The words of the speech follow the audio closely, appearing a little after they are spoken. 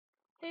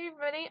Hey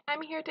everybody,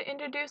 I'm here to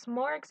introduce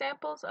more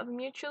examples of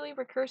mutually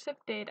recursive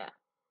data.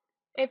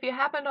 If you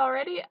haven't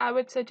already, I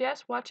would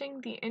suggest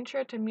watching the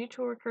Intro to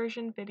Mutual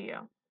Recursion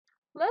video.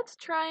 Let's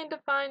try and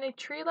define a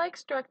tree-like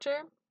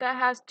structure that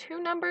has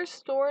two numbers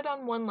stored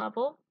on one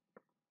level,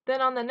 then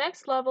on the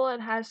next level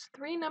it has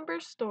three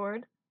numbers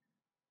stored,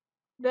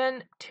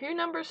 then two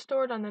numbers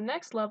stored on the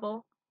next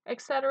level,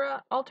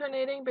 etc.,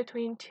 alternating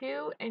between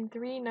 2 and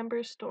 3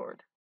 numbers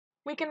stored.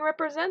 We can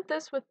represent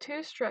this with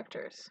two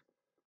structures,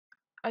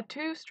 a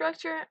 2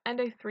 structure and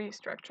a 3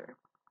 structure.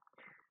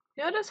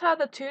 Notice how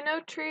the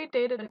 2-node tree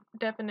data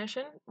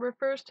definition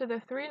refers to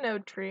the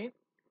 3-node tree,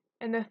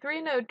 and the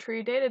 3-node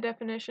tree data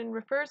definition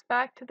refers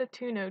back to the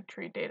 2-node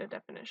tree data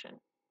definition.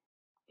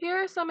 Here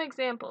are some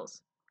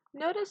examples.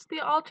 Notice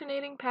the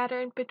alternating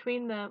pattern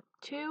between the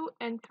 2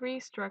 and 3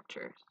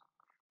 structures.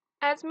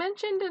 As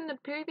mentioned in the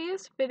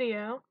previous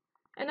video,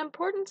 an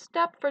important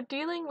step for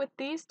dealing with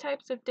these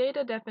types of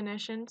data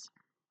definitions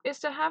is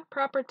to have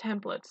proper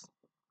templates.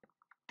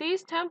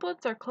 These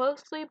templates are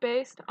closely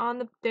based on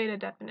the data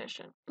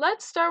definition.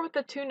 Let's start with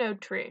the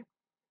 2-node tree.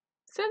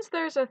 Since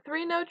there's a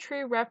 3-node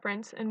tree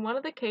reference in one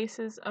of the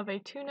cases of a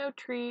 2-node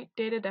tree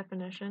data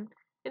definition,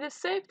 it is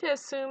safe to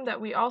assume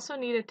that we also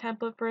need a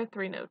template for a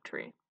 3-node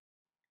tree.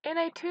 In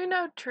a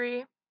 2-node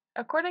tree,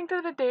 according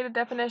to the data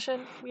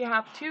definition, we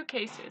have two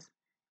cases.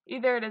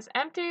 Either it is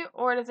empty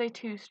or it is a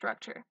 2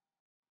 structure.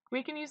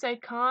 We can use a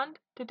cond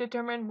to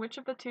determine which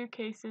of the two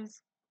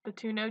cases the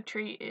 2-node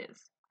tree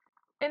is.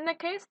 In the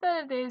case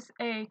that it is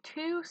a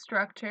 2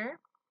 structure,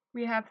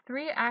 we have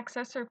three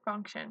accessor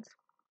functions.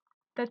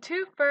 The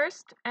 2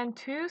 first and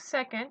 2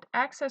 second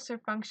accessor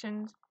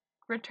functions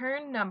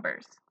return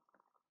numbers.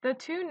 The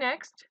 2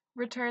 next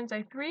returns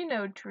a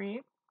 3-node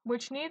tree,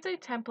 which needs a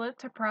template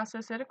to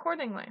process it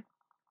accordingly.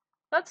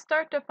 Let's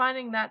start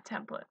defining that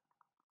template.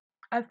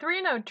 A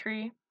 3-node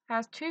tree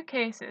has two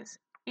cases,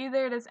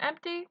 either it is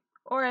empty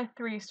or a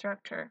 3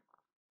 structure.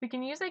 We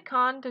can use a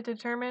cond to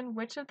determine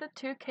which of the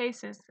two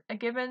cases a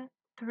given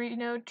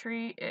 3-node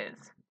tree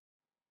is.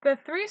 The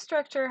 3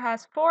 structure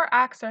has 4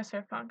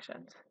 accessor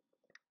functions.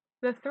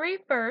 The 3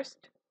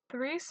 first,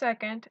 3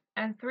 second,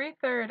 and 3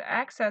 third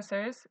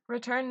accessors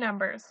return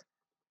numbers,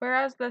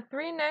 whereas the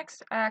 3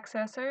 next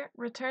accessor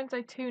returns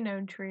a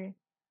 2-node tree,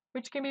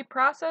 which can be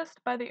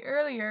processed by the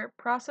earlier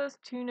process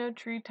 2-node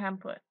tree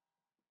template.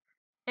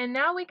 And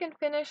now we can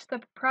finish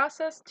the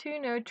process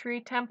 2-node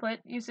tree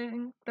template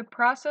using the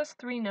process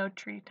 3-node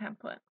tree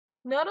template.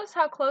 Notice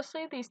how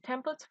closely these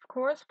templates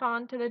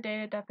correspond to the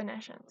data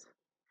definitions.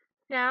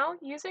 Now,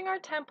 using our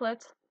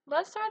templates,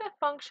 let's write a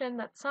function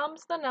that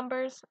sums the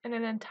numbers in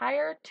an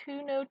entire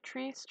 2-node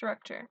tree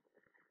structure.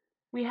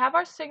 We have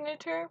our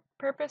signature,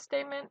 purpose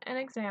statement, and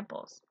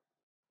examples.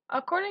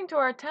 According to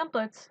our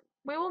templates,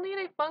 we will need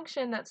a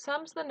function that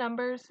sums the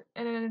numbers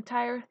in an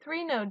entire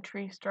 3-node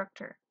tree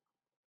structure.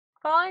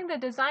 Following the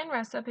design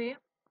recipe,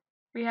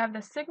 we have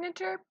the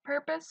signature,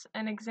 purpose,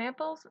 and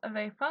examples of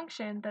a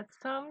function that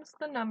sums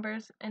the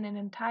numbers in an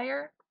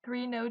entire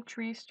 3-node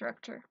tree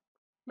structure.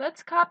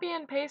 Let's copy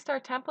and paste our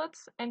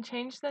templates and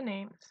change the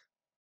names.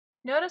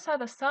 Notice how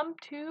the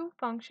sum2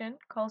 function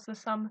calls the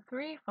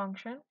sum3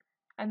 function,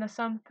 and the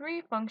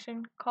sum3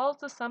 function calls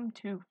the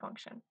sum2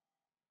 function.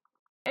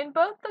 In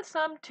both the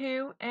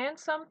sum2 and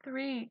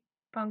sum3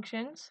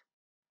 functions,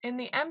 in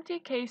the empty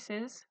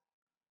cases,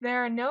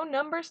 there are no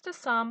numbers to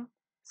sum,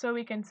 so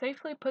we can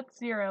safely put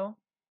 0.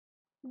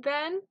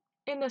 Then,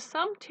 in the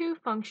sum2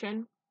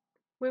 function,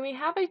 when we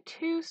have a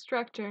 2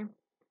 structure,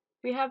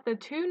 we have the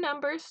two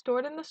numbers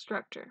stored in the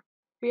structure.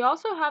 We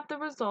also have the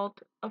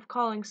result of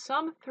calling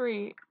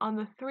sum3 on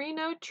the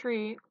 3-node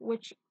tree,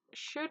 which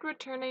should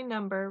return a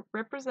number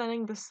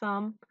representing the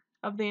sum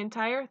of the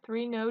entire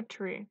 3-node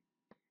tree,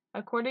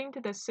 according to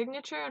the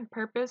signature and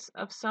purpose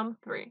of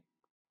sum3.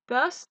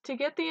 Thus, to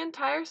get the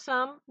entire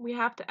sum, we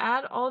have to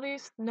add all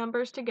these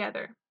numbers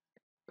together.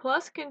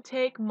 Plus can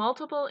take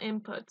multiple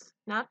inputs,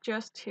 not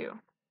just 2.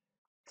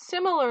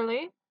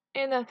 Similarly,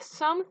 in the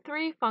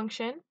sum3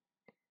 function,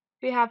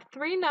 we have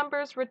 3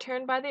 numbers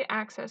returned by the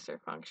accessor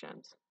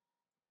functions.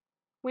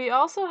 We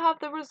also have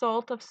the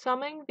result of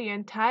summing the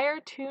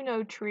entire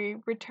 2-node tree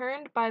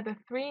returned by the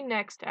 3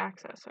 next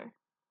accessor.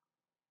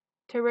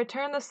 To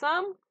return the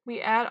sum,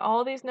 we add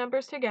all these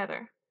numbers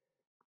together.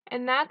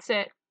 And that's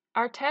it.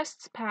 Our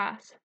tests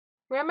pass.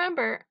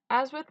 Remember,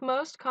 as with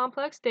most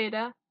complex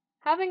data,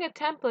 having a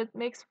template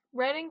makes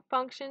writing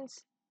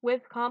functions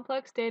with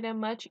complex data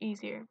much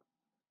easier.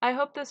 I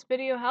hope this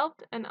video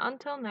helped, and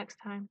until next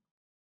time.